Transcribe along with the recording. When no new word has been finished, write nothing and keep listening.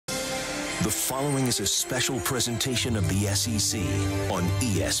The following is a special presentation of the SEC on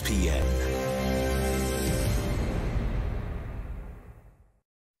ESPN.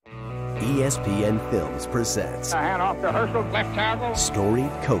 ESPN Films presents. A hand off to Herschel, left tackle.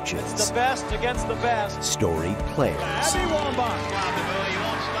 Storied coaches. It's the best against the best. Storied players.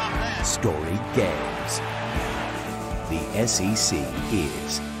 Storied games. The SEC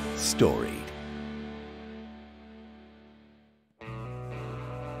is Storied.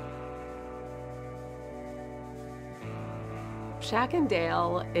 Shaq and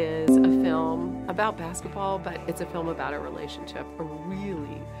Dale is a film about basketball, but it's a film about a relationship, a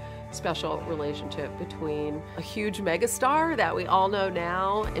really special relationship between a huge megastar that we all know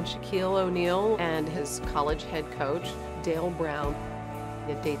now and Shaquille O'Neal and his college head coach, Dale Brown.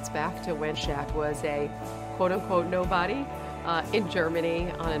 It dates back to when Shaq was a quote-unquote nobody in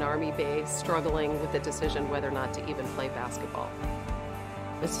Germany on an army base, struggling with the decision whether or not to even play basketball.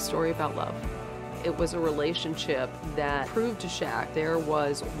 It's a story about love. It was a relationship that proved to Shaq there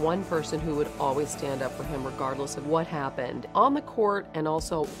was one person who would always stand up for him regardless of what happened on the court and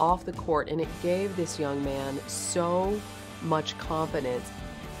also off the court, and it gave this young man so much confidence.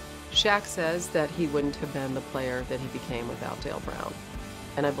 Shaq says that he wouldn't have been the player that he became without Dale Brown,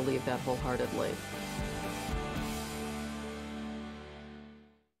 and I believe that wholeheartedly.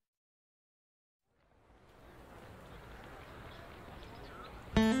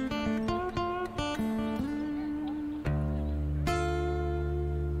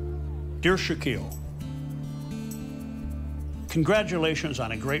 Dear Shaquille, congratulations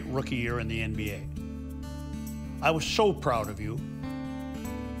on a great rookie year in the NBA. I was so proud of you,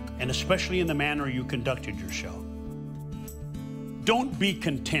 and especially in the manner you conducted yourself. Don't be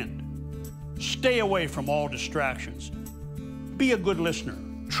content. Stay away from all distractions. Be a good listener.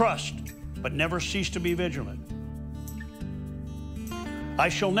 Trust, but never cease to be vigilant. I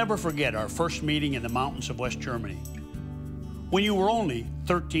shall never forget our first meeting in the mountains of West Germany, when you were only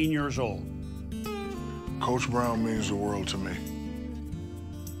 13 years old. Coach Brown means the world to me.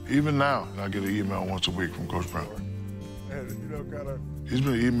 Even now, I get an email once a week from Coach Brown. He's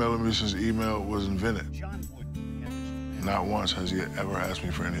been emailing me since email was invented. Not once has he ever asked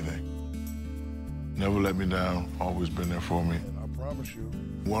me for anything. Never let me down, always been there for me. I promise you.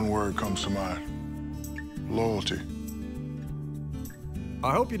 One word comes to mind: loyalty.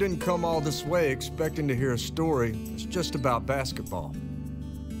 I hope you didn't come all this way expecting to hear a story that's just about basketball.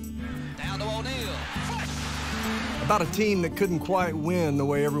 Down to O'Neal. About a team that couldn't quite win the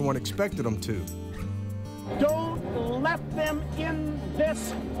way everyone expected them to. Don't let them in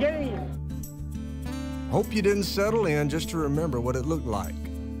this game. Hope you didn't settle in just to remember what it looked like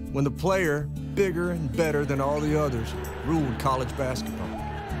when the player, bigger and better than all the others, ruled college basketball.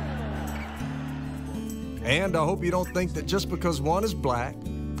 And I hope you don't think that just because one is black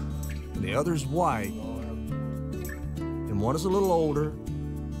and the other's white, and one is a little older,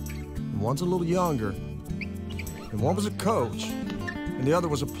 and one's a little younger, and one was a coach, and the other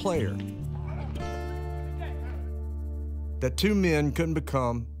was a player, that two men couldn't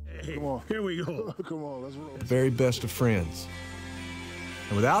become Come on. Here we go. Come on, let's roll. the very best of friends.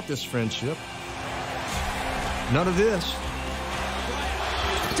 And without this friendship, none of this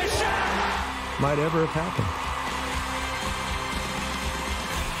might ever have happened.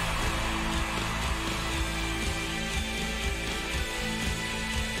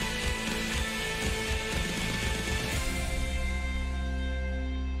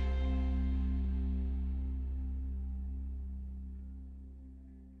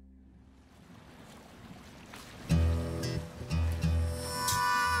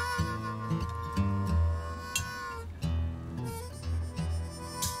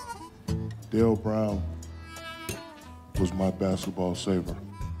 Dale Brown was my basketball savior.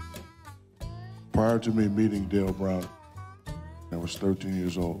 Prior to me meeting Dale Brown, I was 13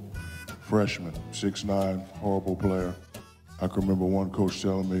 years old, freshman, 6'9", horrible player. I can remember one coach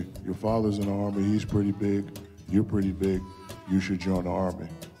telling me, your father's in the Army, he's pretty big, you're pretty big, you should join the Army.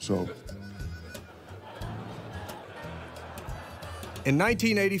 So. In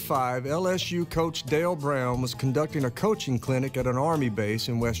 1985, LSU coach Dale Brown was conducting a coaching clinic at an Army base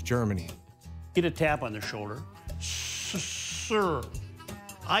in West Germany. Get a tap on the shoulder. Sir,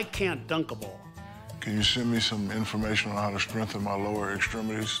 I can't dunk a ball. Can you send me some information on how to strengthen my lower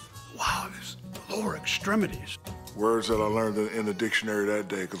extremities? Wow, this lower extremities. Words that I learned in the dictionary that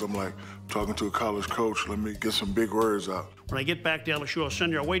day, because I'm like, talking to a college coach, let me get some big words out. When I get back to LSU, I'll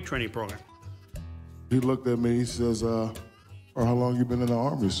send you a weight training program. He looked at me, he says, or how long you been in the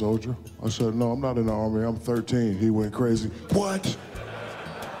Army, soldier? I said, no, I'm not in the Army, I'm 13. He went crazy. What?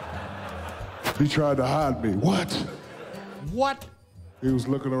 He tried to hide me. What? What? He was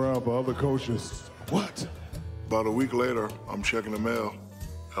looking around for other coaches. What? About a week later, I'm checking the mail.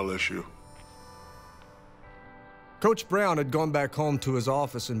 LSU. Coach Brown had gone back home to his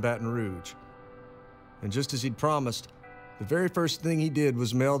office in Baton Rouge. And just as he'd promised, the very first thing he did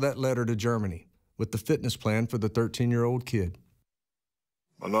was mail that letter to Germany with the fitness plan for the 13-year-old kid.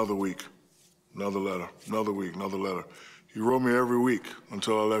 Another week, another letter, another week, another letter. He wrote me every week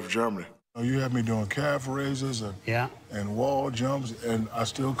until I left Germany. You had me doing calf raises and wall jumps, and I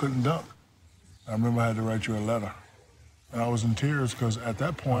still couldn't dunk. I remember I had to write you a letter. And I was in tears because at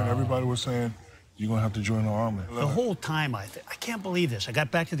that point, everybody was saying, you're going to have to join the Army. The whole time, I can't believe this. I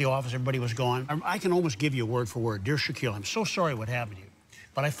got back to the office, everybody was gone. I can almost give you word for word. Dear Shaquille, I'm so sorry what happened to you.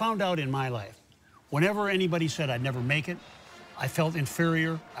 But I found out in my life, whenever anybody said I'd never make it, I felt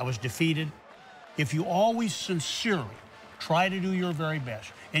inferior, I was defeated. If you always sincerely try to do your very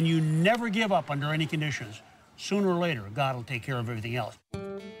best, and you never give up under any conditions, sooner or later, God will take care of everything else.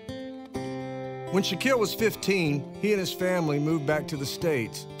 When Shaquille was 15, he and his family moved back to the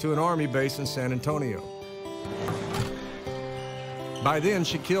States to an Army base in San Antonio. By then,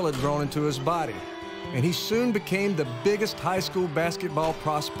 Shaquille had grown into his body, and he soon became the biggest high school basketball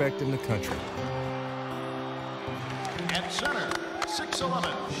prospect in the country. At center,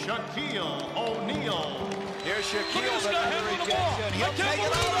 6'11", Shaquille O'Neal. Here's Shaquille with Look at this guy another handling the ball. rejection. I He'll can't take it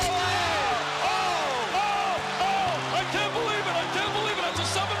believe all it. the way. I can't believe it. I can't believe it. It's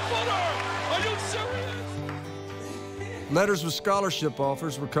a 7-footer. Are you serious? Letters with scholarship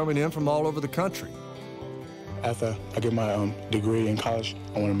offers were coming in from all over the country. After I get my degree in college,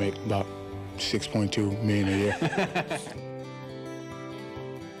 I want to make about $6.2 million a year.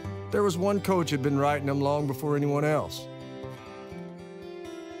 There was one coach who'd been writing them long before anyone else.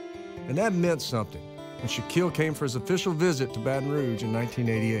 And that meant something when Shaquille came for his official visit to Baton Rouge in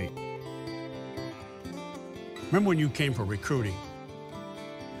 1988. Remember when you came for recruiting?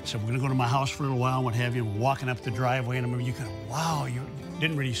 I said, we're going to go to my house for a little while and what have you. And we're walking up the driveway, and I remember you kind of, wow, you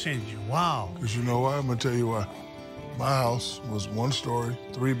didn't really say anything. Wow. Because you know why? I'm going to tell you why. My house was 1 story,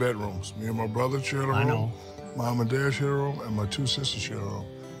 3 bedrooms. Me and my brother shared a room. I know. Mom and Dad shared a room, and my 2 sisters shared a room.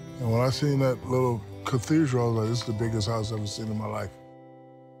 And when I seen that little cathedral, I was like, this is the biggest house I've ever seen in my life.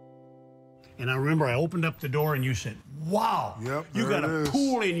 And I remember I opened up the door and you said, wow, yep, you got a is.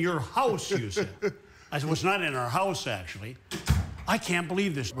 pool in your house, you said. I said, well, it's not in our house, actually. I can't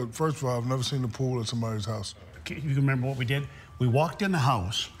believe this. But first of all, I've never seen a pool at somebody's house. You remember what we did? We walked in the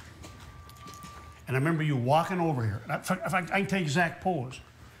house, and I remember you walking over here. In fact, I can take exact pose.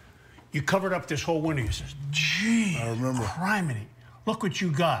 You covered up this whole window. You said, gee, I remember. criminy, look what you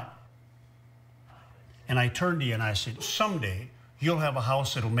got. And I turned to you and I said, someday you'll have a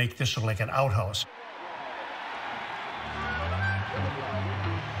house that'll make this look like an outhouse.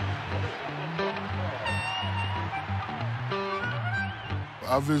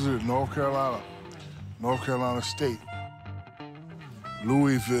 I visited North Carolina State,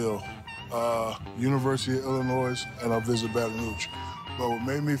 Louisville, University of Illinois, and I visited Baton Rouge. But what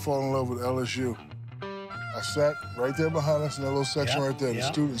made me fall in love with LSU, I sat right there behind us in that little section right there, the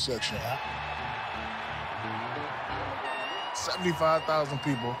student section. 75,000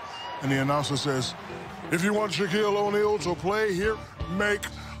 people, and the announcer says, if you want Shaquille O'Neal to play here, make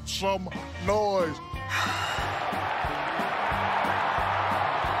some noise.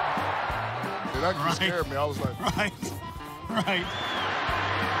 That just scared me. I was like, right.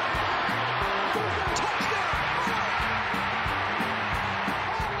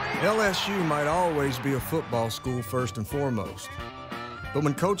 LSU might always be a football school first and foremost. But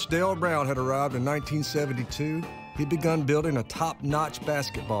when Coach Dale Brown had arrived in 1972, he'd begun building a top-notch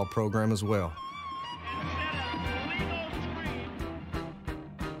basketball program as well.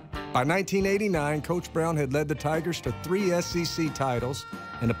 By 1989, Coach Brown had led the Tigers to 3 SEC titles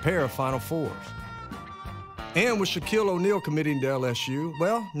and a pair of Final Fours. And with Shaquille O'Neal committing to LSU,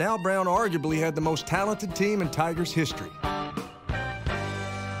 well, now Brown arguably had the most talented team in Tigers history.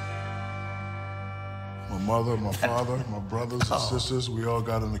 my mother, my father, my brothers and sisters, we all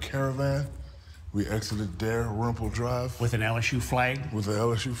got in the caravan. We exited Dalrymple Drive. With an LSU flag? With the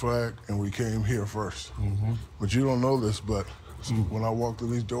LSU flag, and we came here first. But you don't know this, but when I walked through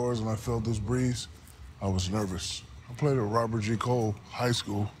these doors and I felt this breeze, I was nervous. I played at Robert G. Cole High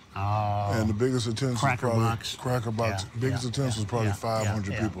School, and the biggest attendance was probably Cracker Box. Biggest attendance was probably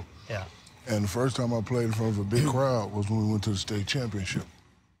 500 people. And the first time I played in front of a big crowd was when we went to the state championship.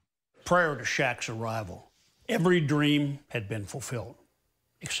 Prior to Shaq's arrival, every dream had been fulfilled,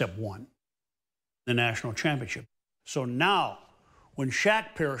 except one, the national championship. So now, when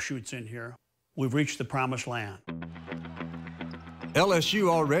Shaq parachutes in here, we've reached the promised land. LSU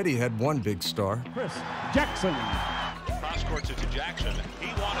already had one big star. Chris Jackson. towards it to Jackson. He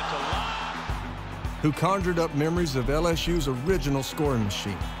wanted to lob. Who conjured up memories of LSU's original scoring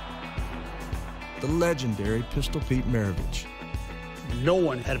machine, the legendary Pistol Pete Maravich. No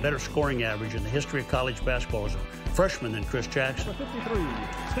one had a better scoring average in the history of college basketball as a freshman than Chris Jackson. 53,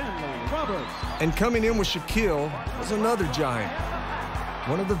 Stanley Roberts. And coming in with Shaquille was another giant.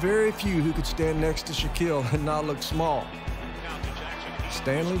 One of the very few who could stand next to Shaquille and not look small.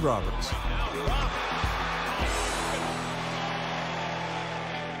 Stanley Roberts.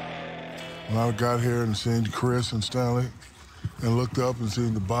 When I got here and seen Chris and Stanley and looked up and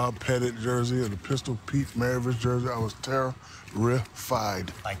seen the Bob Pettit jersey and the Pistol Pete Maravich jersey, I was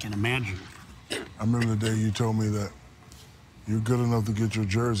terrified. I can imagine. I remember the day you told me that you're good enough to get your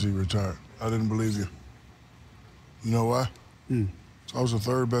jersey retired. I didn't believe you. You know why? So I was the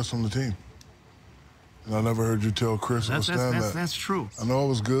third best on the team. And I never heard you tell Chris or Stan that. That's true. I know it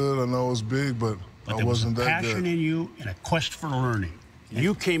was good, I know it was big, but I wasn't that good. There was a passion in you and a quest for learning.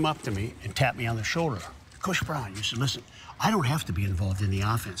 You came up to me and tapped me on the shoulder. Coach Brown, you said, listen, I don't have to be involved in the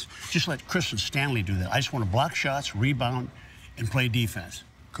offense. Just let Chris and Stanley do that. I just want to block shots, rebound, and play defense.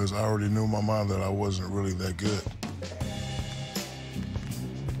 Because I already knew in my mind that I wasn't really that good.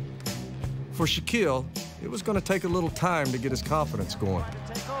 For Shaquille, it was going to take a little time to get his confidence going.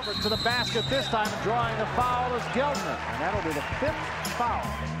 Take over to the basket this time, drawing the foul is Geldner, and that'll be the 5th foul.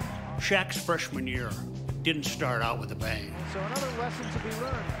 Shaq's freshman year didn't start out with a bang. So another lesson to be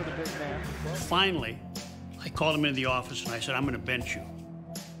learned for the big man. Finally, I called him into the office and I said, I'm going to bench you.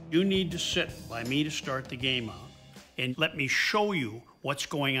 You need to sit by me to start the game out and let me show you what's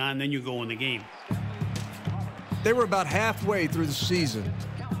going on, then you go in the game. They were about halfway through the season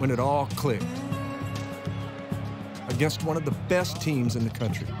when it all clicked. Against one of the best teams in the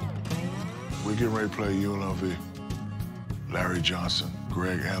country. We're getting ready to play UNLV. Larry Johnson,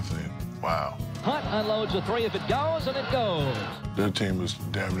 Greg Anthony, wow. Hunt unloads a three if it goes, and it goes. Their team is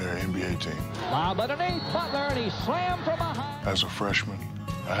damn near an NBA team. Lob underneath Butler, and he slammed from behind. As a freshman,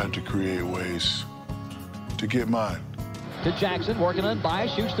 I had to create ways to get mine. To Jackson, working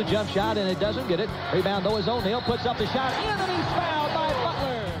unbiased, shoots the jump shot, and it doesn't get it. Rebound, though, is O'Neal, puts up the shot, and then he's fouled by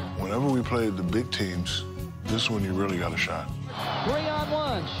Butler. Whenever we played the big teams, this one you really got a shot.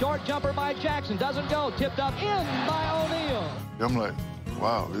 3-on-1, short jumper by Jackson, doesn't go, tipped up in by O'Neal. I'm like,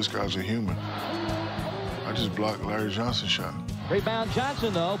 wow, this guy's a human. I just blocked Larry Johnson's shot. Rebound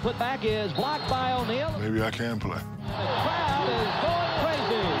Johnson, though, put back is blocked by O'Neal. Maybe I can play. The crowd is going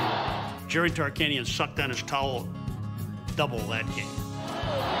crazy. Jerry Tarkanian sucked on his towel double that game.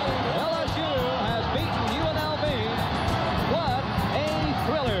 LSU has beaten UNLV. What a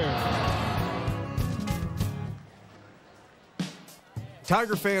thriller.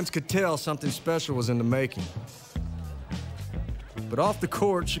 Tiger fans could tell something special was in the making. But off the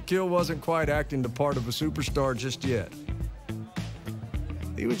court, Shaquille wasn't quite acting the part of a superstar just yet.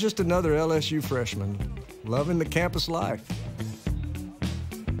 He was just another LSU freshman, loving the campus life.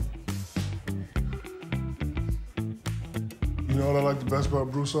 You know what I like the best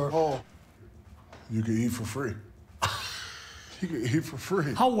about Broussard? Oh, you can eat for free. You can eat for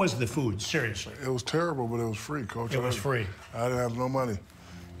free. How was the food, seriously? It was terrible, but it was free, Coach. It was free. I didn't have no money.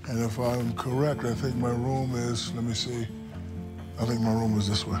 And if I'm correct, I think my room is, let me see, I think my room is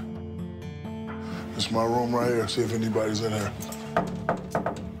this way. It's my room right here. See if anybody's in here.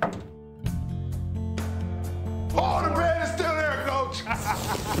 Oh, the bed is still there, Coach.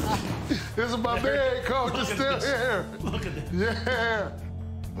 This is my bed, Coach. It's still here. Look at this. Yeah.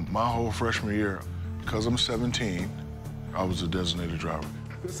 My whole freshman year, because I'm 17, I was a designated driver.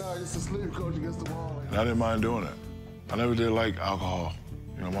 This is how I used to sleep, Coach, against the wall. And I didn't mind doing it. I never did like alcohol.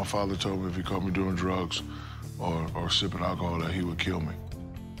 You know, my father told me if he caught me doing drugs or sipping alcohol that he would kill me.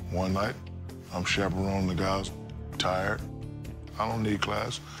 One night, I'm chaperoning the guys, tired. I don't need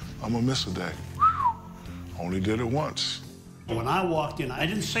class. I'm gonna miss a day. Only did it once. When I walked in, I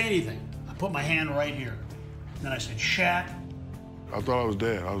didn't say anything. I put my hand right here. And then I said, Shaq. I thought I was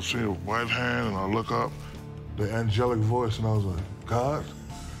dead. I was seeing a white hand, and I look up, the angelic voice, and I was like, God?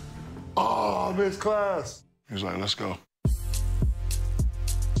 Oh, I missed class. He's like, let's go.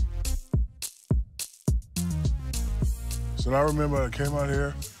 So I remember I came out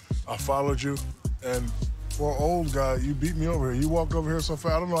here, I followed you, and for an old guy, you beat me over here. You walked over here so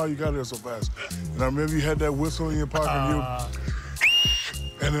fast. I don't know how you got here so fast. And I remember you had that whistle in your pocket,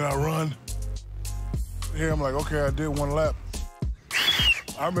 and then I run. Here, I'm like, okay, I did one lap.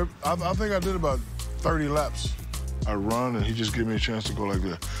 I think I did about 30 laps. I run, and he just gave me a chance to go like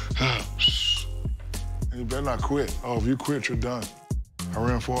that. And you better not quit. Oh, if you quit, you're done. I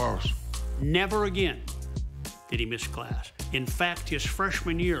ran 4 hours. Never again did he miss class. In fact, his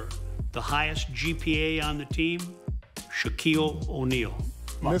freshman year, the highest GPA on the team, Shaquille O'Neal.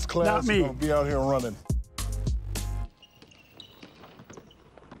 This class is going to be out here running.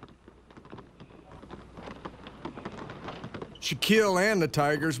 Shaquille and the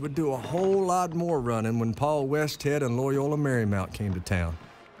Tigers would do a whole lot more running when Paul Westhead and Loyola Marymount came to town.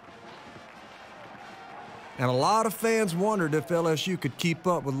 And a lot of fans wondered if LSU could keep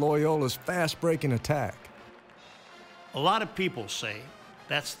up with Loyola's fast-breaking attack. A lot of people say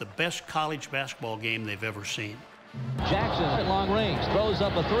that's the best college basketball game they've ever seen. Jackson at long range, throws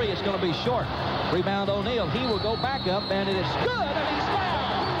up a three. It's going to be short. Rebound O'Neal. He will go back up, and it is good, and he's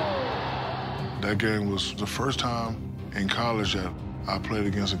fouled. That game was the first time in college that I played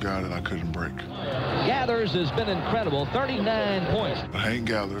against a guy that I couldn't break. Gathers has been incredible, 39 points. But Hank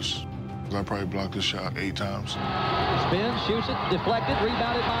Gathers, I probably blocked his shot 8 times. Spins, shoots it, deflected,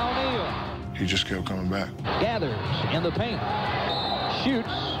 rebounded by O'Neal. He just kept coming back. Gathers in the paint.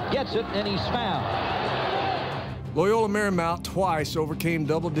 Shoots, gets it, and he's fouled. Loyola Marymount twice overcame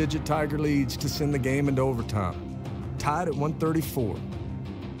double-digit Tiger leads to send the game into overtime, tied at 134.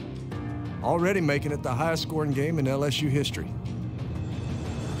 Already making it the highest-scoring game in LSU history.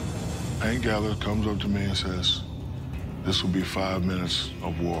 Hank Gathers comes up to me and says, "This will be 5 minutes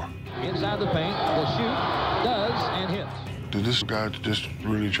of war." Inside the paint, will shoot, does, and hits. Did this guy just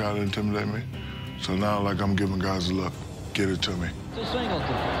really try to intimidate me? So now, like, I'm giving guys a look. Get it to me. To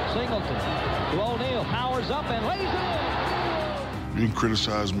Singleton. Singleton to O'Neal. Powers up and lays it in. You can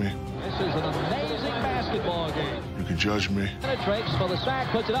criticize me. This is an amazing basketball game. You can judge me. Penetrates for the sack,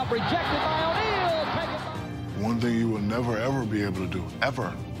 puts it up, rejected by O'Neal. One thing you will never, ever be able to do,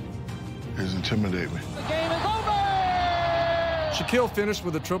 ever, is intimidate me. The game is over! Shaquille finished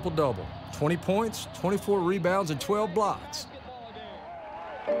with a triple-double. 20 points, 24 rebounds, and 12 blocks.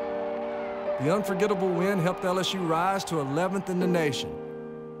 The unforgettable win helped LSU rise to 11th in the nation.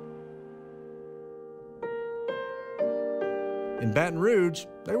 In Baton Rouge,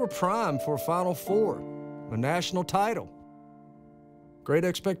 they were primed for a Final Four, a national title. Great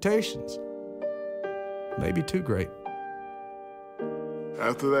expectations. Maybe too great.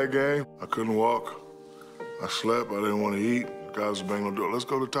 After that game, I couldn't walk. I slept. I didn't want to eat. Guys were banging on the door. "Let's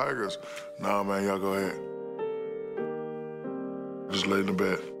go to Tigers." "Nah, man, y'all go ahead." Just laid in the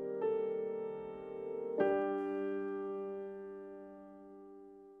bed.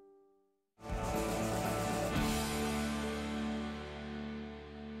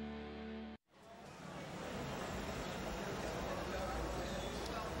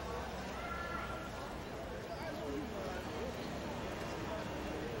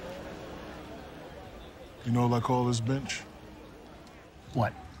 You know what I call this bench?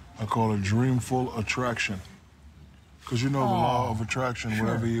 What? I call it dreamful attraction. Because you know the law of attraction, sure.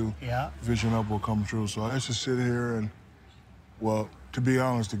 whatever you vision up will come true. So I used to sit here and, well, to be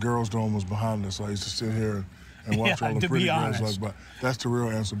honest, the girls' dorm was behind us. So I used to sit here and watch all the pretty girls. But that's the real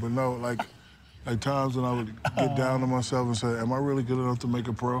answer. But no, like times when I would get down to myself and say, "Am I really good enough to make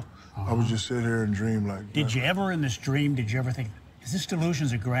a pro?" I would just sit here and dream like. Did you ever in this dream, did you ever think, is this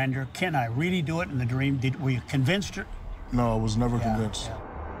delusions of grandeur? Can I really do it in the dream? Were you convinced? No, I was never convinced. Yeah.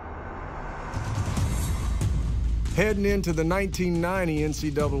 Heading into the 1990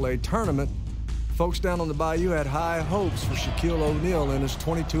 NCAA tournament, folks down on the Bayou had high hopes for Shaquille O'Neal and his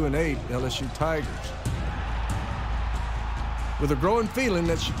 22-8 LSU Tigers. With a growing feeling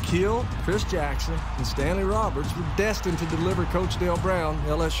that Shaquille, Chris Jackson, and Stanley Roberts were destined to deliver Coach Dale Brown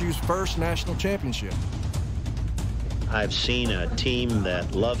LSU's first national championship. I've seen a team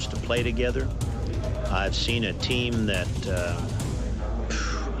that loves to play together. I've seen a team that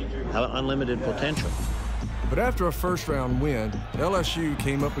have unlimited potential. But after a first-round win, LSU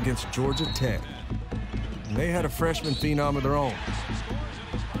came up against Georgia Tech. And they had a freshman phenom of their own,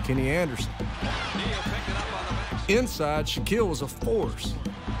 Kenny Anderson. Inside, Shaquille was a force.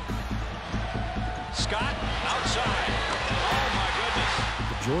 Scott, outside. Oh, my goodness.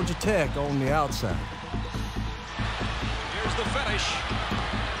 But Georgia Tech on the outside. Here's the finish.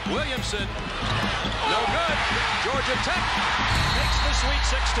 Williamson. No good. Georgia Tech makes the Sweet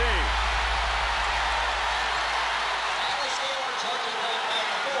 16.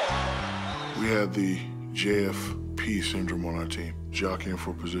 We had the JFP syndrome on our team, jockeying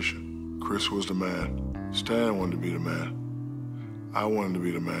for position. Chris was the man. Stan wanted to be the man. I wanted to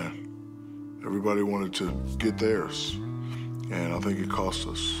be the man. Everybody wanted to get theirs, and I think it cost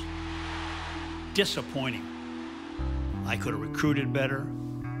us. Disappointing. I could have recruited better.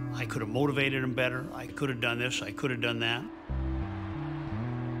 I could have motivated him better. I could have done this. I could have done that.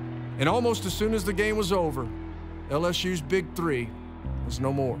 And almost as soon as the game was over, LSU's big three was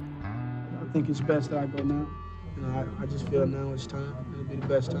no more. I think it's best that I go now. You know, I just feel now it's time. It'll be the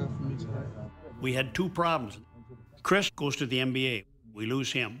best time for me today. We had two problems. Chris goes to the NBA. We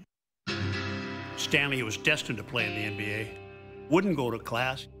lose him. Stanley, who was destined to play in the NBA, wouldn't go to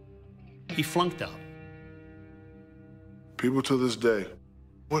class. He flunked out. People to this day,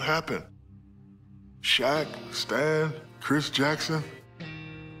 what happened? Shaq, Stan, Chris Jackson?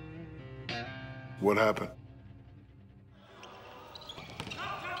 What happened?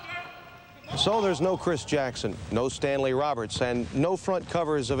 So there's no Chris Jackson, no Stanley Roberts, and no front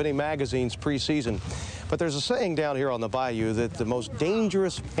covers of any magazines preseason. But there's a saying down here on the bayou that the most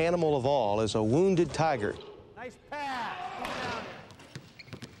dangerous animal of all is a wounded tiger. Nice pass.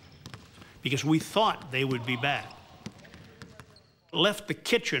 Because we thought they would be back. Left the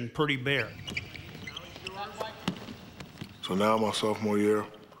kitchen pretty bare. So now my sophomore year,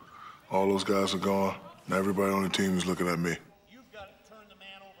 all those guys are gone. Now everybody on the team is looking at me.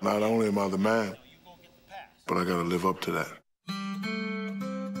 Not only am I the man, but I gotta live up to that.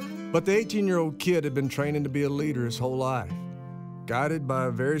 But the 18-year-old kid had been training to be a leader his whole life, guided by a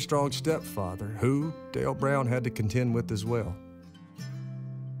very strong stepfather who Dale Brown had to contend with as well.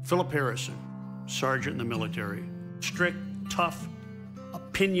 Philip Harrison, sergeant in the military, strict, tough,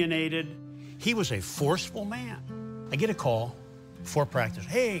 opinionated. He was a forceful man. I get a call before practice.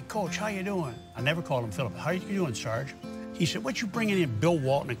 Hey, coach, how you doing? I never called him Philip. How you doing, Sarge? He said, what you bringing in Bill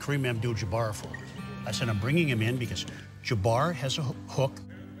Walton and Kareem Abdul-Jabbar for? I said, I'm bringing him in because Jabbar has a hook.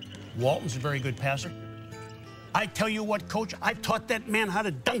 Walton's a very good passer. I tell you what, coach, I taught that man how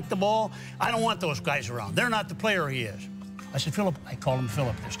to dunk the ball. I don't want those guys around. They're not the player he is. I said, Philip, I called him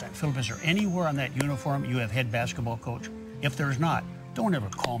Philip this time. Philip, is there anywhere on that uniform you have head basketball coach? If there's not, don't ever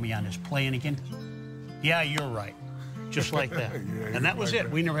call me on this playing again. Yeah, you're right. Just like that. And that was it.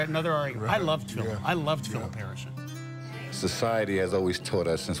 We never had another argument. Right. I loved Philip. I loved Philip Harrison. Society has always taught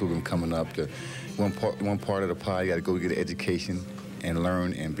us since we've been coming up that one part of the pie, you got to go get an education and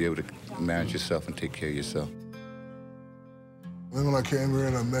learn and be able to manage yourself and take care of yourself. Then when I came here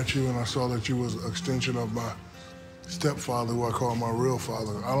and I met you and I saw that you was an extension of my stepfather, who I call my real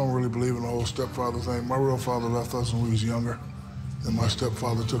father. I don't really believe in the whole stepfather thing. My real father left us when we was younger, and my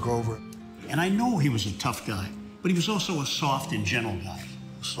stepfather took over. And I know he was a tough guy, but he was also a soft and gentle guy.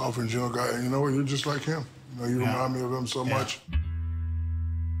 Soft and gentle guy, and you know what? You're just like him. You know, you remind me of him so much.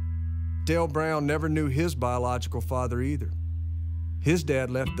 Dale Brown never knew his biological father either. His dad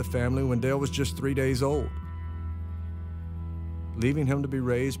left the family when Dale was just 3 days old, leaving him to be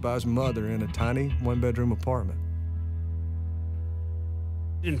raised by his mother in a tiny one-bedroom apartment.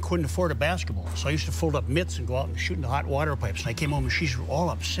 And couldn't afford a basketball, so I used to fold up mitts and go out and shoot in the hot water pipes. And I came home and she's all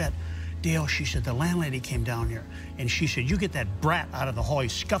upset. Dale, she said, the landlady came down here, and she said, you get that brat out of the hall.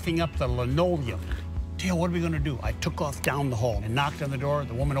 He's scuffing up the linoleum. Dale, what are we going to do? I took off down the hall and knocked on the door.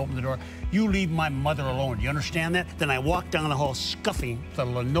 The woman opened the door. You leave my mother alone. Do you understand that? Then I walked down the hall scuffing the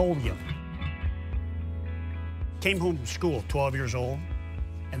linoleum. Came home from school, 12 years old,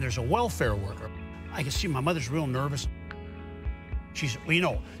 and there's a welfare worker. I can see my mother's real nervous. She said, well, you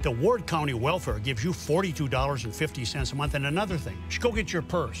know, the Ward County welfare gives you $42.50 a month. And another thing, she go get your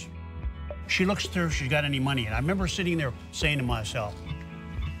purse. She looks through if she's got any money. And I remember sitting there saying to myself,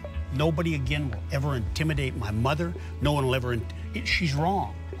 nobody again will ever intimidate my mother. No one will ever, she's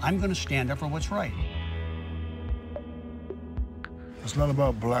wrong. I'm going to stand up for what's right. It's not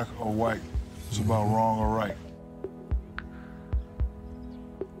about black or white. It's about wrong or right.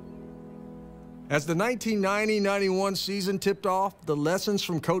 As the 1990-91 season tipped off, the lessons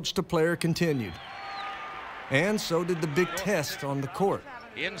from coach to player continued. And so did the big test on the court.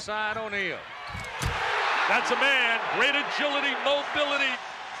 Inside O'Neal. That's a man. Great agility, mobility.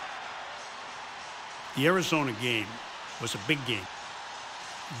 The Arizona game was a big game.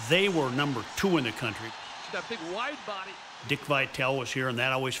 They were number 2 in the country. That big wide body. Dick Vitale was here, and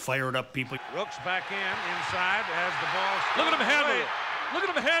that always fired up people. Rooks back inside as the ball. Look at him handle it. Look at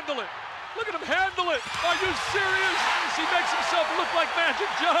him handle it. Look at him handle it. Are you serious? He makes himself look like Magic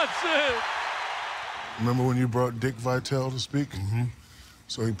Johnson. Remember when you brought Dick Vitale to speak? Mm-hmm.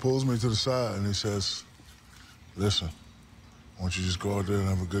 So he pulls me to the side and he says, listen, why don't you just go out there and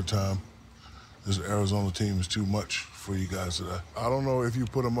have a good time? This Arizona team is too much for you guys today. I don't know if you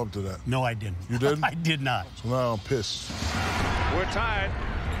put him up to that. No, I didn't. You didn't? I did not. So now I'm pissed. We're tied.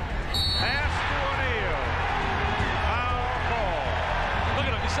 Pass to O'Neal. Foul ball. Look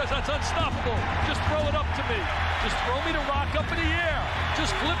at him. He says that's unstoppable. Just throw it up to me. Just throw me the rock up in the air.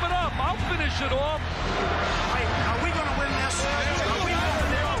 Just flip it up. I'll finish it off. Hey, are we going to win this?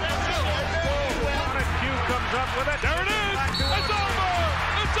 Q comes up with it. There it is. It's over.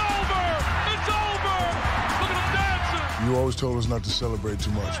 It's over. It's over. Look at him dancing. You always told us not to celebrate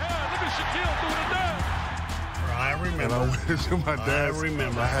too much. Yeah, look at Shaquille doing it dance. I remember. And I went to my dad. I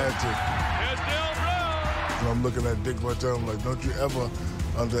remember. I had to. Here's Dale Brown. And I'm looking at Dick Vitale, I'm like, don't you ever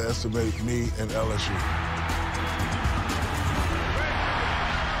underestimate me and LSU.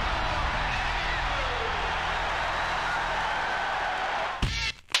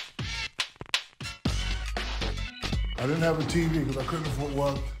 I didn't have a TV because I couldn't afford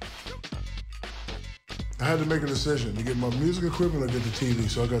one. I had to make a decision to get my music equipment or get the TV,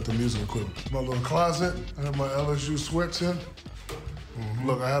 so I got the music equipment. My little closet, I had my LSU sweats in.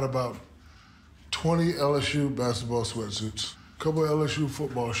 Look, I had about 20 LSU basketball sweatsuits, a couple of LSU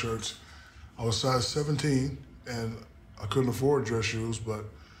football shirts. I was size 17, and I couldn't afford dress shoes, but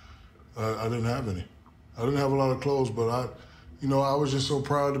I didn't have any. I didn't have a lot of clothes, but I was just so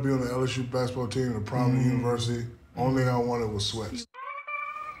proud to be on the LSU basketball team at a prominent university. Only thing I wanted was sweats.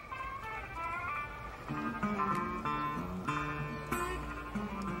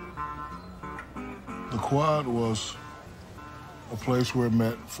 The quad was a place where it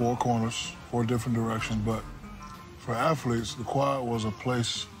met four corners, four different directions, but for athletes, the quad was a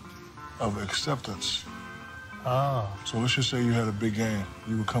place of acceptance. So let's just say you had a big game.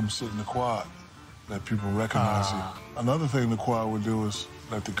 You would come sit in the quad, let people recognize you. Another thing the quad would do is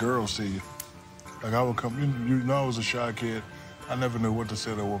let the girls see you. Like I would come, I was a shy kid. I never knew what to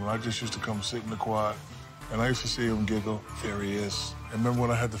say to a woman. I just used to come sit in the quad, and I used to see them giggle. There he is. And remember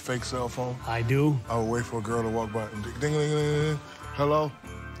when I had the fake cell phone? I do. I would wait for a girl to walk by and ding, ding, ding, ding. Hello?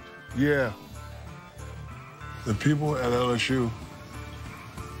 Yeah. The people at LSU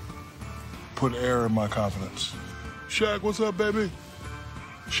put air in my confidence. Shaq, what's up, baby?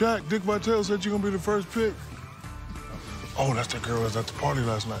 Shaq, Dick Vitale said you're gonna be the first pick. Oh, that's that girl that was at the party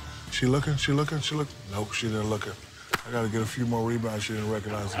last night. She looking? Nope, she didn't look. I gotta get a few more rebounds. She didn't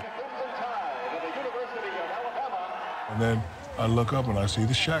recognize it. And then I look up and I see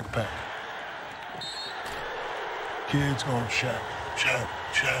the Shaq pack. Kids going, Shaq, Shaq,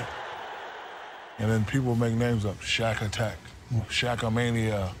 Shaq. And then people make names up. Shaq Attack,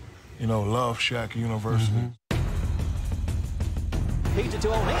 Shaq-a-mania, Love Shaq University. Feeds it to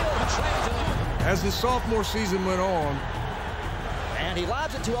O'Neal. As his sophomore season went on, and he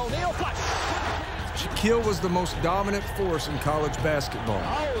lobs it to O'Neal. Shaquille was the most dominant force in college basketball.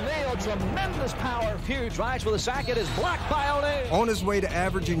 O'Neal, tremendous power. Few drives for the sack. It is blocked by O'Neal. On his way to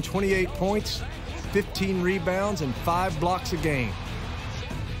averaging 28 points, 15 rebounds, and 5 blocks a game,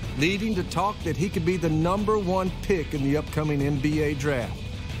 leading to talk that he could be the #1 pick in the upcoming NBA draft.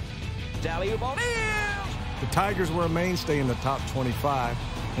 Alley-oop O'Neal. The Tigers were a mainstay in the top 25,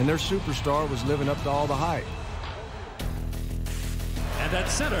 and their superstar was living up to all the hype. And at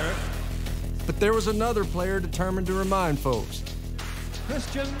center, but there was another player determined to remind folks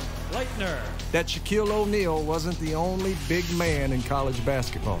Christian Laettner that Shaquille O'Neal wasn't the only big man in college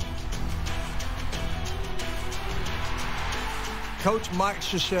basketball. Coach Mike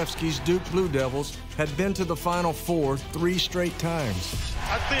Krzyzewski's Duke Blue Devils had been to the Final Four 3 straight times.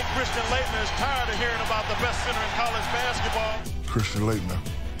 I think Christian Laettner is tired of hearing about the best center in college basketball. Christian Laettner,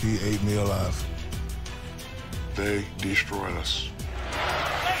 he ate me alive. They destroyed us.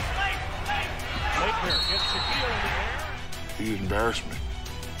 Laettner gets Shaquille in the air. He embarrassed me.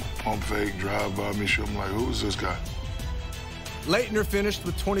 Pump fake, drive by me, shoot him like, who is this guy? Laettner finished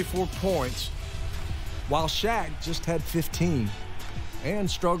with 24 points, while Shaq just had 15 and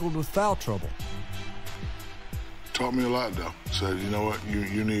struggled with foul trouble. Taught me a lot, though. Said, you know what,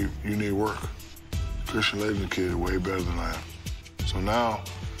 you need work. Christian Laettner kid way better than I am. So now,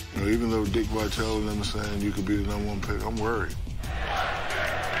 even though Dick Vitale and them are saying you could be the #1 pick, I'm worried.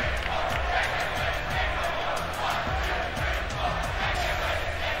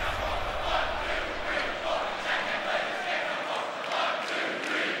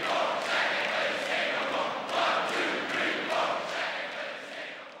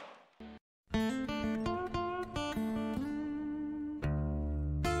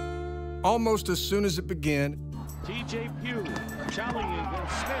 Almost as soon as it began, T.J. Pugh challenging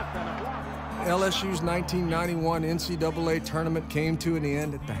against Smith and a block. LSU's 1991 NCAA tournament came to an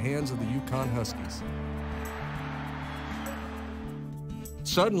end at the hands of the UConn Huskies.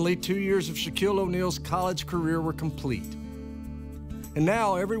 Suddenly, 2 years of Shaquille O'Neal's college career were complete. And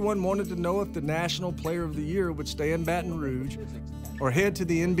now everyone wanted to know if the National Player of the Year would stay in Baton Rouge or head to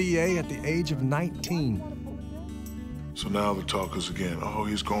the NBA at the age of 19. So now the talk is again, oh,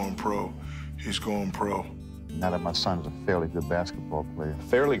 he's going pro. He's going pro. Now that my son's a fairly good basketball player.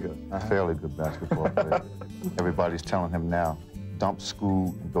 Fairly good. Fairly good basketball player. Everybody's telling him now, dump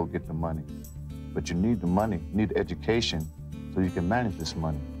school and go get the money. But you need the money, you need education so you can manage this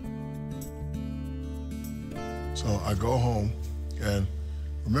money. So I go home, and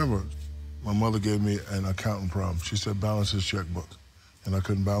remember, my mother gave me an accounting problem. She said, balance his checkbook, and I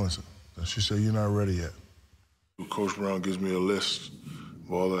couldn't balance it. And she said, you're not ready yet. Coach Brown gives me a list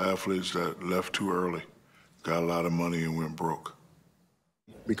of all the athletes that left too early, got a lot of money and went broke.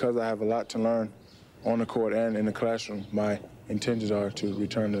 Because I have a lot to learn on the court and in the classroom, my intentions are to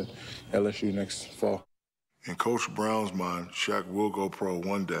return to LSU next fall. In Coach Brown's mind, Shaq will go pro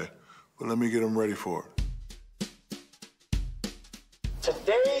one day, but let me get him ready for it.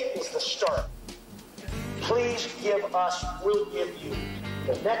 Today is the start. Please give us, we'll give you,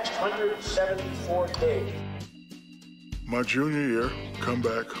 the next 174 days. My junior year, come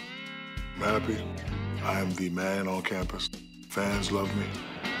back. I'm happy. I am the man on campus. Fans love me.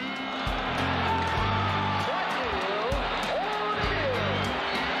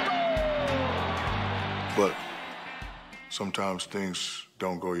 But sometimes things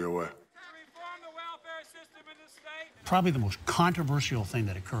don't go your way. Probably the most controversial thing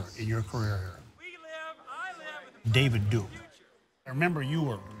that occurred in your career here. David Duke. I remember you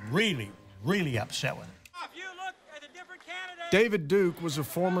were really, really upset with him. David Duke was a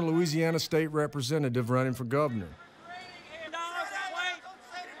former Louisiana state representative running for governor.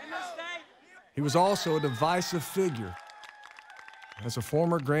 He was also a divisive figure as a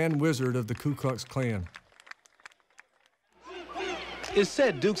former Grand Wizard of the Ku Klux Klan. It's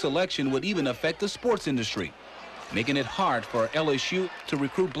said Duke's election would even affect the sports industry, making it hard for LSU to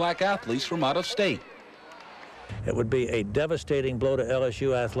recruit black athletes from out of state. It would be a devastating blow to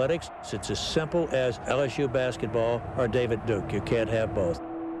LSU athletics. It's as simple as LSU basketball or David Duke. You can't have both.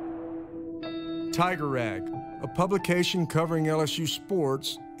 Tiger Rag, a publication covering LSU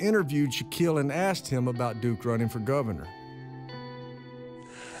sports, interviewed Shaquille and asked him about Duke running for governor.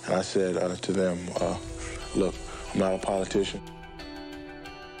 And I said to them, look, I'm not a politician.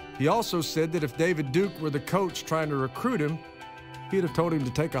 He also said that if David Duke were the coach trying to recruit him, he'd have told him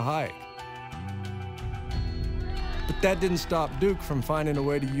to take a hike. But that didn't stop Duke from finding a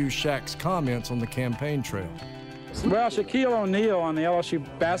way to use Shaq's comments on the campaign trail. Well, Shaquille O'Neal on the LSU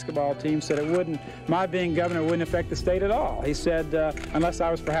basketball team said my being governor wouldn't affect the state at all. He said, unless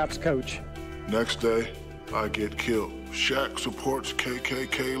I was perhaps coach. Next day, I get killed. Shaq supports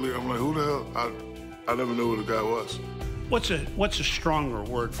KKK. I'm like, who the hell? I never knew who the guy was. What's a stronger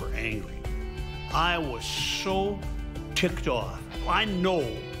word for angry? I was so ticked off. I know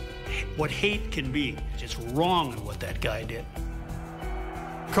what hate can be. It's wrong in what that guy did.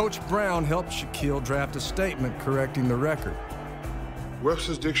 Coach Brown helped Shaquille draft a statement correcting the record.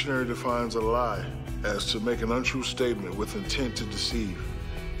 Webster's dictionary defines a lie as to make an untrue statement with intent to deceive.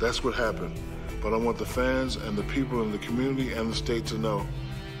 That's what happened. But I want the fans and the people in the community and the state to know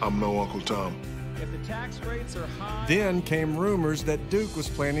I'm no Uncle Tom. If the tax rates are high... Then came rumors that Duke was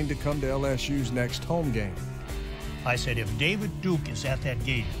planning to come to LSU's next home game. I said, if David Duke is at that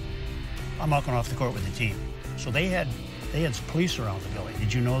game, I'm not going off the court with the team. So they had some police around the building.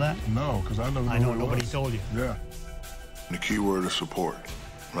 Did you know that? No, because I never knew. I know, nobody told you. Yeah. The key word is support.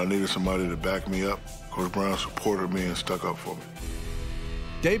 When I needed somebody to back me up, Coach Brown supported me and stuck up for me.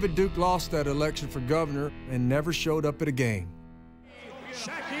 David Duke lost that election for governor and never showed up at a game.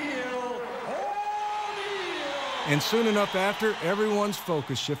 And soon enough after, everyone's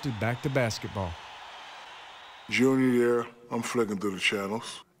focus shifted back to basketball. Junior year, I'm flicking through the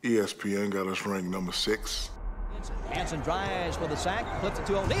channels. ESPN got us ranked number 6. Hanson drives for the sack, flips it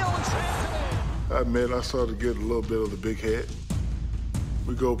to O'Neal and slams it in. I admit I started to get a little bit of the big head.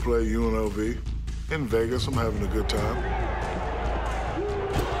 We go play UNLV. In Vegas, I'm having a good time.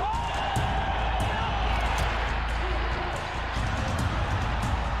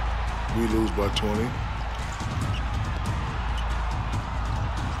 We lose by 20.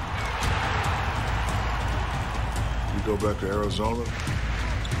 We go back to Arizona.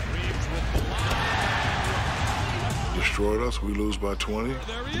 Destroyed us. We lose by 20.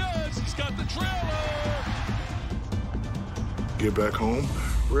 There he is. He's got the trailer. Get back home.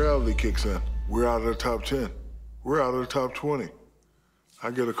 Reality kicks in. We're out of the top 10. We're out of the top 20.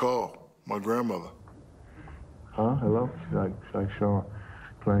 I get a call. My grandmother. Huh? Hello? She's like, Sean,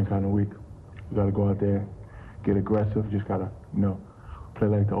 playing kind of weak. You got to go out there, get aggressive. Just got to, play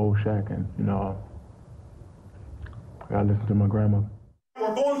like the old Shaq and, I got to listen to my grandmother.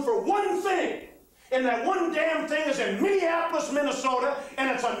 We're going for one thing, and that one damn thing is in Minneapolis, Minnesota, and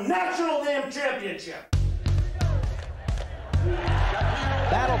it's a national damn championship.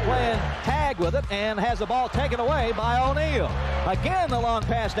 Battle playing tag with it and has the ball taken away by O'Neal. Again, the long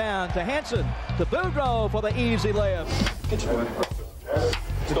pass down to Hanson, to Boudreaux for the easy layup.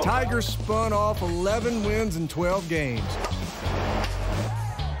 The Tigers spun off 11 wins in 12 games,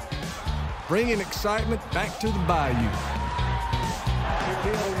 bringing excitement back to the Bayou.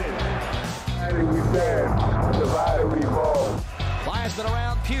 Flies it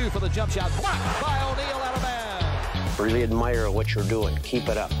around Pugh for the jump shot. Blocked by O'Neal out of bounds. Really admire what you're doing. Keep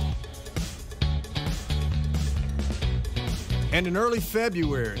it up. And in early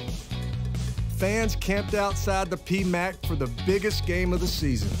February, fans camped outside the PMAC for the biggest game of the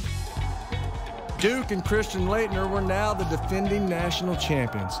season. Duke and Christian Laettner were now the defending national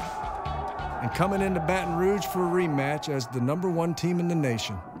champions and coming into Baton Rouge for a rematch as the #1 team in the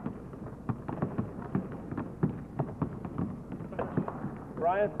nation.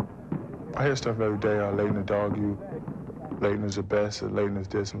 Ryan? I hear stuff every day. Laettner dog you. Laettner's the best, and Laettner's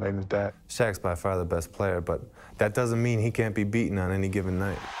this, and Laettner's that. Shaq's by far the best player, but that doesn't mean he can't be beaten on any given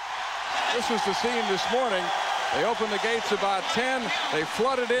night. This was the scene this morning. They opened the gates about 10. They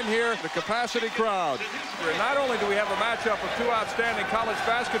flooded in here, the capacity crowd. Not only do we have a matchup of two outstanding college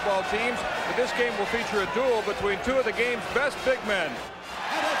basketball teams, but this game will feature a duel between two of the game's best big men.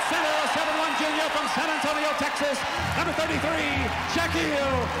 And at center, a 7'1" junior from San Antonio, Texas, number 33,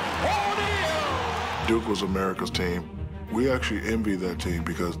 Shaquille O'Neal. Duke was America's team. We actually envied that team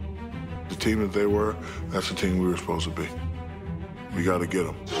because the team that they were, that's the team we were supposed to be. We got to get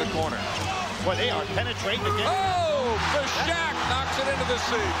them. To the corner. Boy, they are penetrating again. Oh, the Shaq knocks it into the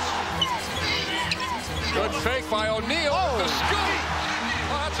seats. Good fake by O'Neal. Oh. The scoop.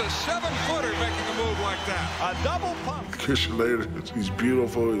 Oh, that's a 7-footer making a move like that. A double pump. Christian Laettner, he's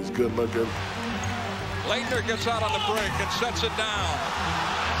beautiful, he's good looking. Laettner gets out on the break and sets it down.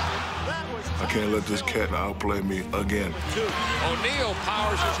 I can't let this cat outplay me again. O'Neal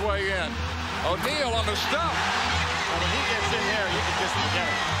powers his way in. O'Neal on the stop. When he gets in there, you can just forget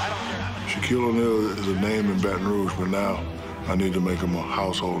it. I don't care. Shaquille O'Neal is a name in Baton Rouge, but now I need to make him a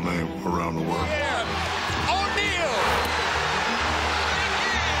household name around the world. And O'Neal!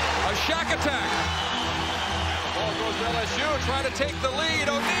 A Shaq attack. The ball goes to LSU, trying to take the lead.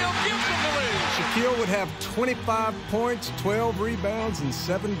 O'Neal gives him the lead. Shaquille would have 25 points, 12 rebounds, and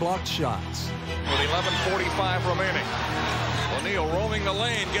 7 blocked shots. With 11:45 remaining. O'Neal roaming the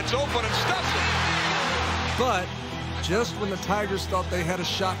lane, gets open and stuffs it. But just when the Tigers thought they had a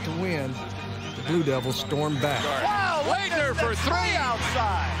shot to win, the Blue Devils stormed back. Wow, Laettner for 3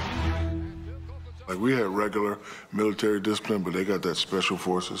 outside. Like, we had regular military discipline, but they got that special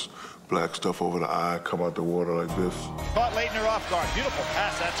forces, black stuff over the eye, come out the water like this. Caught Laettner off guard. Beautiful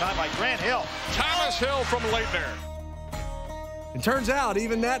pass that time by Grant Hill. Thomas Hill from Laettner. It turns out,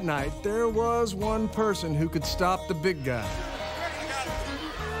 even that night, there was one person who could stop the big guy.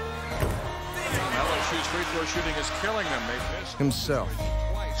 LSU's free throw shooting is killing them. They've missed Himself.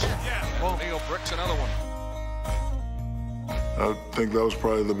 twice. O'Neal bricks another one. I think that was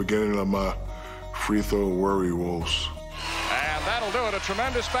probably the beginning of my free throw worry woes. And that'll do it. A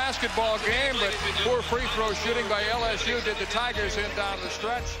tremendous basketball game, but poor free throw shooting by LSU did the Tigers in down the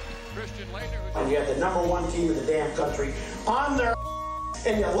stretch. Christian Laettner. And you have the #1 team in the damn country on their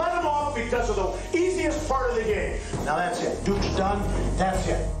and you let them off because of the easiest part of the game. Now that's it. Duke's done. That's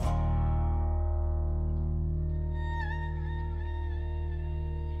it.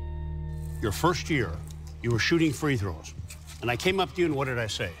 Your first year, you were shooting free throws. And I came up to you, and what did I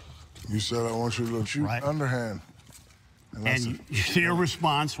say? You said, I want you to shoot underhand. And your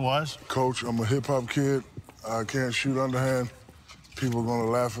response was? Coach, I'm a hip-hop kid. I can't shoot underhand. People are going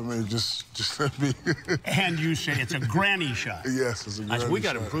to laugh at me. Just let me. And you say it's a granny shot. Yes, it's a granny shot. We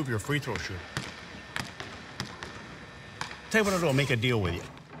got to improve your free throw shooting. Tell you what I'll do, I'll make a deal with you.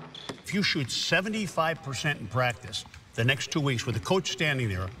 If you shoot 75% in practice, the next 2 weeks with the coach standing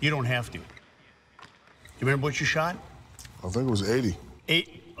there, you don't have to. You remember what you shot? I think it was 80.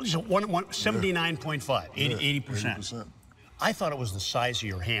 79.5, 80%. I thought it was the size of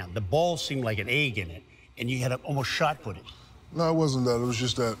your hand. The ball seemed like an egg in it, and you had almost shot put it. No, it wasn't that. It was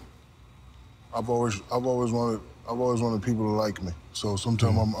just that I've always wanted people to like me. So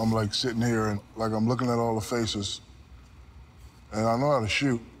sometimes I'm like sitting here and like I'm looking at all the faces, and I know how to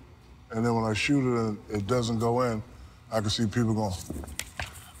shoot. And then when I shoot it and it doesn't go in, I can see people going.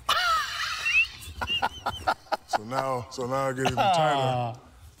 So now I get even tighter.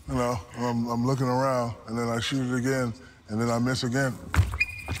 You know, I'm looking around, and then I shoot it again, and then I miss again.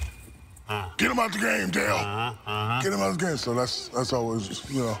 Get him out the game, Dale. Get him out the game. So that's always,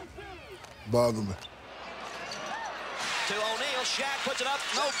 you know, bothered me. To O'Neal, Shaq puts it up,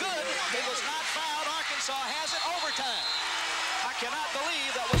 no good. He was not fouled. Arkansas has it overtime. I cannot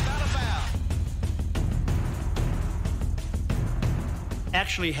believe that was not a foul.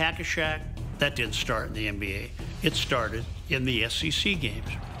 Actually, Hack-a-Shaq, that didn't start in the NBA. It started in the SEC games.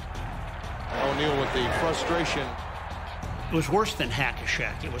 O'Neal with the frustration. It was worse than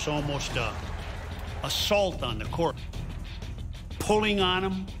Hack-a-Shaq. It was almost assault on the court. Pulling on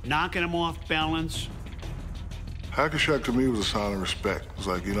him, knocking him off balance. Hack-a-Shaq to me was a sign of respect. It was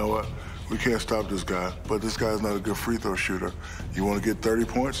like, you know what? We can't stop this guy, but this guy's not a good free throw shooter. You want to get 30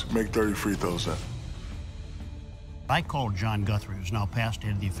 points? Make 30 free throws then. I called John Guthrie, who's now passed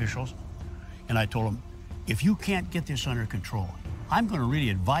ahead of the officials, and I told him, if you can't get this under control, I'm going to really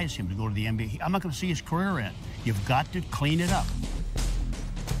advise him to go to the NBA. I'm not going to see his career end. You've got to clean it up.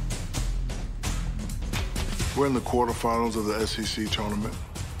 We're in the quarterfinals of the SEC tournament,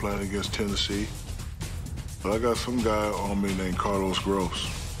 playing against Tennessee. But I got some guy on me named Carlos Gross.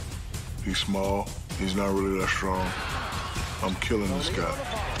 He's small, he's not really that strong. I'm killing this guy.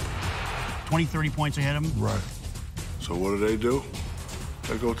 20, 30 points ahead of him? Right. So what do?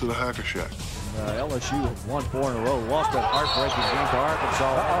 They go to the Hacker Shack. LSU won 4 in a row, lost that heartbreaking game to Arkansas.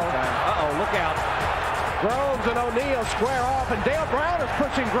 Look out. Groves and O'Neal square off, and Dale Brown is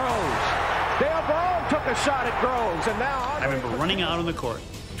pushing Groves. Dale Brown took a shot at Groves, and now... I remember running out on the court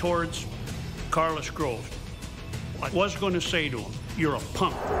towards Carlos Groves. I was going to say to him, you're a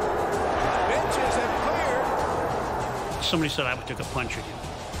punk. Benches have cleared. Somebody said I took a punch at him.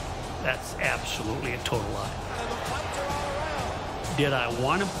 That's absolutely a total lie. Did I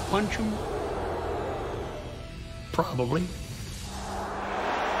want to punch him? Probably.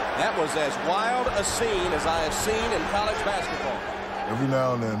 That was as wild a scene as I have seen in college basketball. Every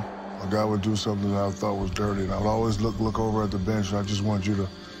now and then, a guy would do something that I thought was dirty, and I would always look over at the bench, and I just want you to,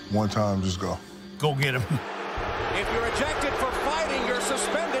 one time, just go. Go get him. If you're ejected for fighting, you're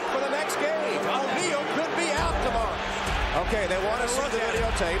suspended for the next game. O'Neal could be out tomorrow. Okay, they want to see the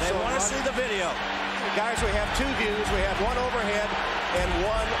videotape. They want to see the video. Guys, we have 2 views. We have one overhead and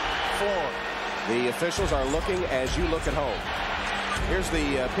one floor. The officials are looking as you look at home. Here's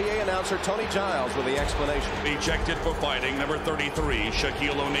the PA announcer, Tony Giles, with the explanation. Ejected for fighting, number 33,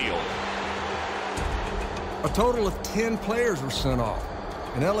 Shaquille O'Neal. A total of 10 players were sent off,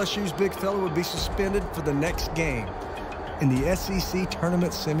 and LSU's big fella would be suspended for the next game in the SEC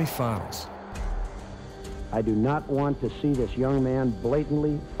tournament semifinals. I do not want to see this young man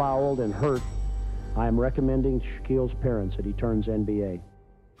blatantly fouled and hurt. I am recommending Shaquille's parents that he turns NBA.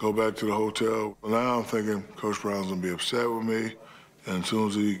 Go back to the hotel. Now I'm thinking Coach Brown's gonna be upset with me. And as soon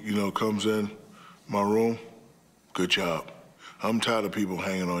as he, comes in my room, good job. I'm tired of people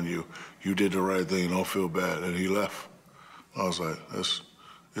hanging on you. You did the right thing, don't feel bad. And he left. I was like,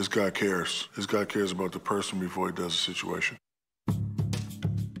 this guy cares. This guy cares about the person before he does the situation.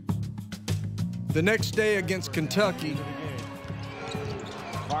 The next day against Kentucky,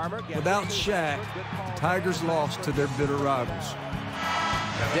 without Shaq, Tigers lost to their bitter rivals.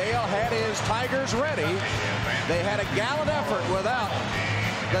 Dale had his Tigers ready. They had a gallant effort without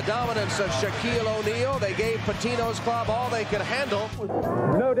the dominance of Shaquille O'Neal. They gave Pitino's club all they could handle.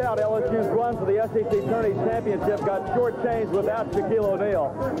 No doubt LSU's run for the SEC Tourney Championship got shortchanged without Shaquille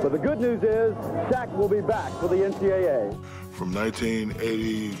O'Neal. But the good news is Shaq will be back for the NCAA. From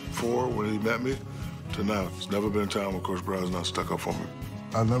 1984, when he met me, to now, it's never been a time when Coach Brown's not stuck up for me.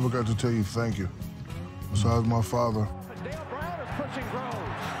 I never got to tell you thank you. Besides my father,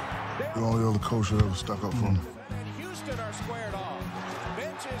 the only other coach that ever stuck up for me. Houston are squared off.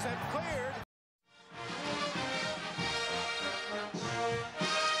 Benches have cleared.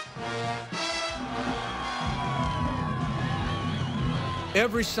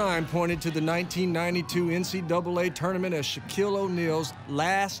 Every sign pointed to the 1992 NCAA tournament as Shaquille O'Neal's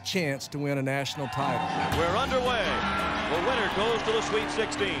last chance to win a national title. We're underway. The winner goes to the Sweet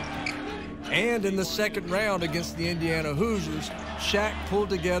 16. And in the second round against the Indiana Hoosiers, Shaq pulled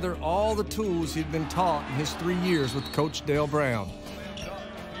together all the tools he'd been taught in his 3 years with Coach Dale Brown.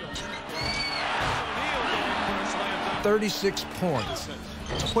 36 points,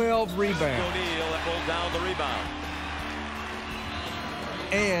 12 rebounds, O'Neal pulled down the rebound.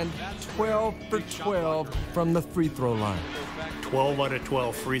 and 12 for 12 from the free throw line. 12 out of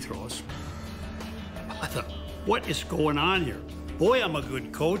 12 free throws. I thought, what is going on here? Boy, I'm a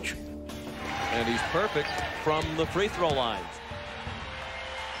good coach. And he's perfect from the free throw lines.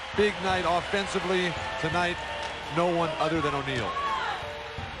 Big night offensively tonight. No one other than O'Neal.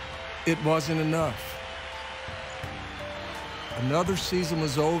 It wasn't enough. Another season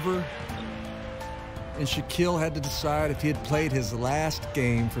was over, and Shaquille had to decide if he had played his last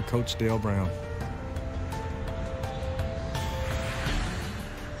game for Coach Dale Brown.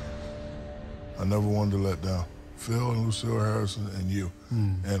 I never wanted to let down Phil and Lucille Harrison and you.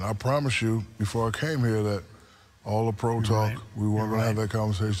 And I promise you, before I came here, that all the pro talk, we weren't going to have that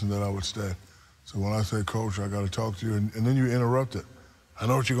conversation, that I would stay. So when I say, Coach, I got to talk to you, and then you interrupt it. I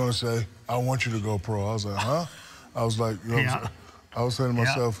know what you're going to say. I want you to go pro. I was like, huh? I was like, you know what I'm saying? I was saying to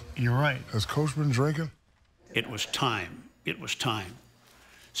myself, you're right. Has Coach been drinking? It was time. It was time.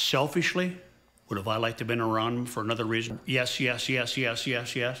 Selfishly, would have I liked to have been around him for another reason? Yes, yes, yes, yes,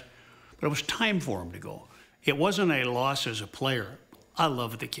 yes, yes. But it was time for him to go. It wasn't a loss as a player. I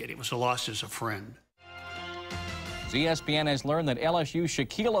loved the kid. It was a loss as a friend. ESPN has learned that LSU's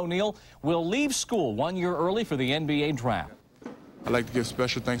Shaquille O'Neal will leave school 1 year early for the NBA draft. I'd like to give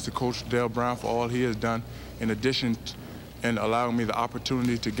special thanks to Coach Dale Brown for all he has done, in addition in allowing me the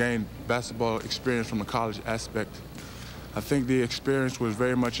opportunity to gain basketball experience from a college aspect. I think the experience was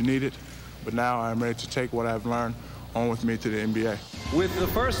very much needed, but now I'm ready to take what I've learned on with me to the NBA. With the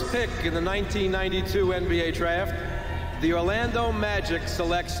first pick in the 1992 NBA draft, the Orlando Magic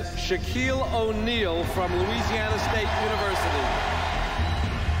selects Shaquille O'Neal from Louisiana State University.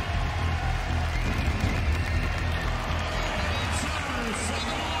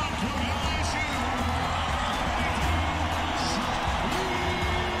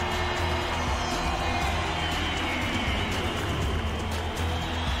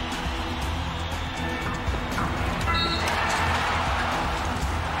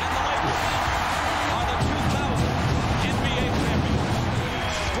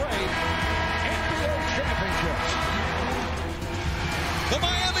 The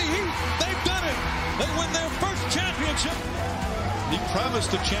Miami Heat, they've done it. They win their first championship. He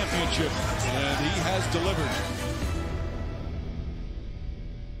promised a championship, and he has delivered.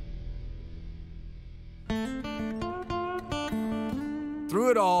 Through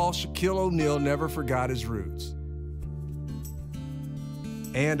it all, Shaquille O'Neal never forgot his roots.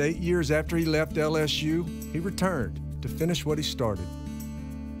 And 8 years after he left LSU, he returned to finish what he started.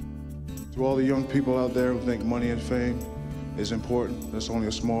 To all the young people out there who think money and fame is important, that's only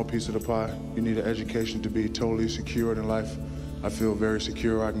a small piece of the pie. You need an education to be totally secured in life. I feel very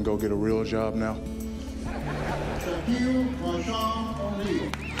secure. I can go get a real job now. Shaquille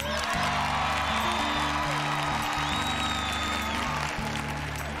O'Neal.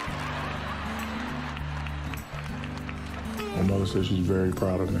 My mother says she's very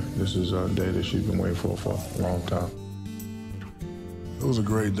proud of me. This is a day that she's been waiting for a long time. It was a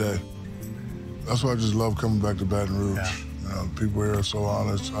great day. That's why I just love coming back to Baton Rouge. Yeah. You know, people here are so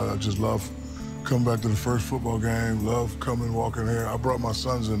honest. I just love coming back to the first football game, love coming, walking here. I brought my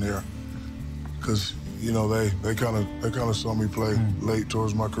sons in here because, you know, they kind of saw me play late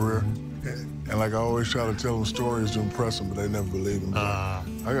towards my career. And like I always try to tell them stories to impress them, but they never believe them. I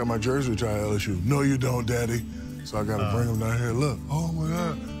got my jersey retired at LSU. No, you don't, Daddy. So I got to bring them down here. Look, oh my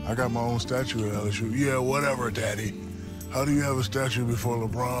God. I got my own statue at LSU. Yeah, whatever, Daddy. How do you have a statue before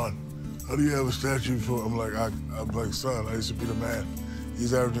LeBron? How do you have a statue before? I'm like, son, I used to be the man.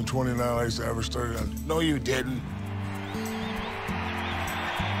 He's averaging 29, I used to average 39. No, you didn't.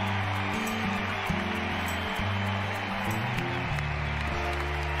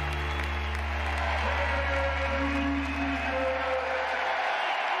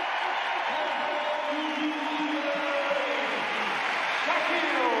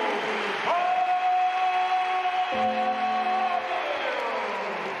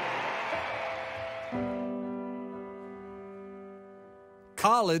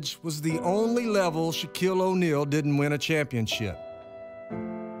 College was the only level Shaquille O'Neal didn't win a championship.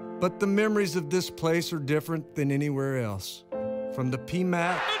 But the memories of this place are different than anywhere else. From the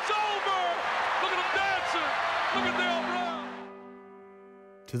PMAC It's over! Look at him dancing! Look at Dale Brown!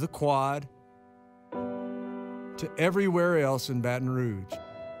 to the Quad to everywhere else in Baton Rouge.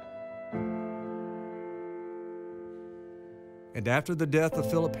 And after the death of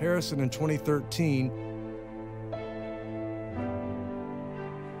Philip Harrison in 2013,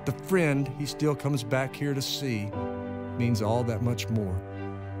 the friend he still comes back here to see means all that much more.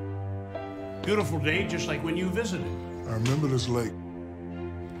 Beautiful day, just like when you visited. I remember this lake.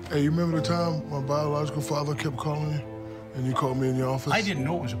 Hey, you remember the time my biological father kept calling you and you called me in your office? I didn't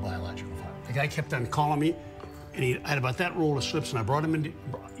know it was a biological father. The guy kept on calling me, and he had about that roll of slips, and I brought him in.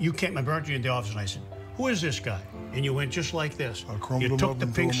 I brought you in the office, and I said, who is this guy? And you went just like this. You took the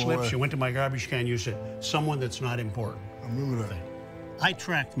pink slips, you went to my garbage can, you said, someone that's not important. I remember that. I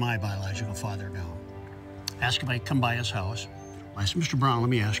tracked my biological father down, asked if I'd come by his house. I said, Mr. Brown, let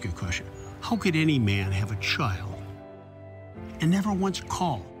me ask you a question. How could any man have a child and never once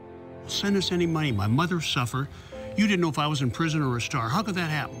call, send us any money? My mother suffered. You didn't know if I was in prison or a star. How could that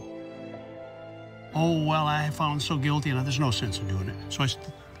happen? Oh, well, I found so guilty, and there's no sense in doing it. So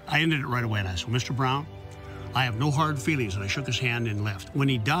I ended it right away, and I said, Mr. Brown, I have no hard feelings, and I shook his hand and left. When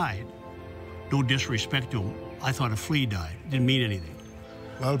he died, no disrespect to him, I thought a flea died. It didn't mean anything.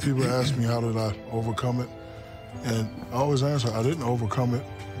 A lot of people ask me how did I overcome it, and I always answer, I didn't overcome it.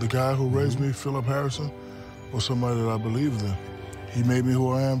 The guy who raised me, Philip Harrison, was somebody that I believed in. He made me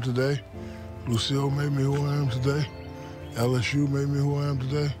who I am today. Lucille made me who I am today. LSU made me who I am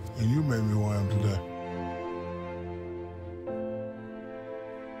today, and you made me who I am today.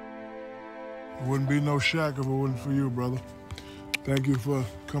 It wouldn't be no Shaq if it wasn't for you, brother. Thank you for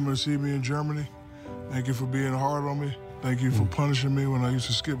coming to see me in Germany. Thank you for being hard on me. Thank you for punishing me when I used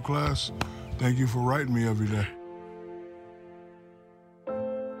to skip class. Thank you for writing me every day.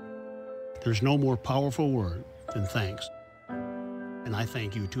 There's no more powerful word than thanks. And I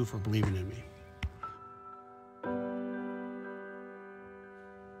thank you, too, for believing in me.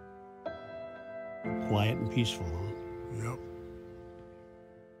 Quiet and peaceful, huh? Yep.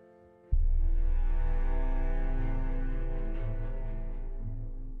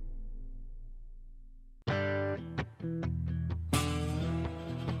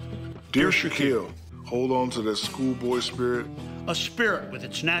 Dear Shaquille, hold on to that schoolboy spirit. A spirit with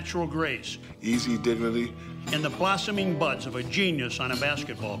its natural grace. Easy dignity. And the blossoming buds of a genius on a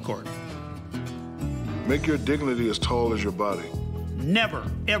basketball court. Make your dignity as tall as your body. Never,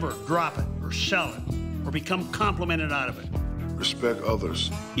 ever drop it or sell it or become complimented out of it. Respect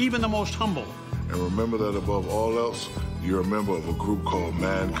others. Even the most humble. And remember that above all else, you're a member of a group called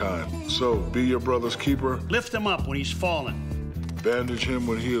Mankind. So, be your brother's keeper. Lift him up when he's fallen. Bandage him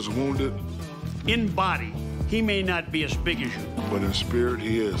when he is wounded. In body, he may not be as big as you. But in spirit,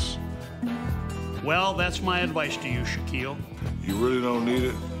 he is. Well, that's my advice to you, Shaquille. You really don't need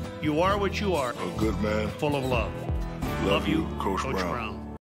it. You are what you are. A good man. Full of love. Love you, Coach Brown.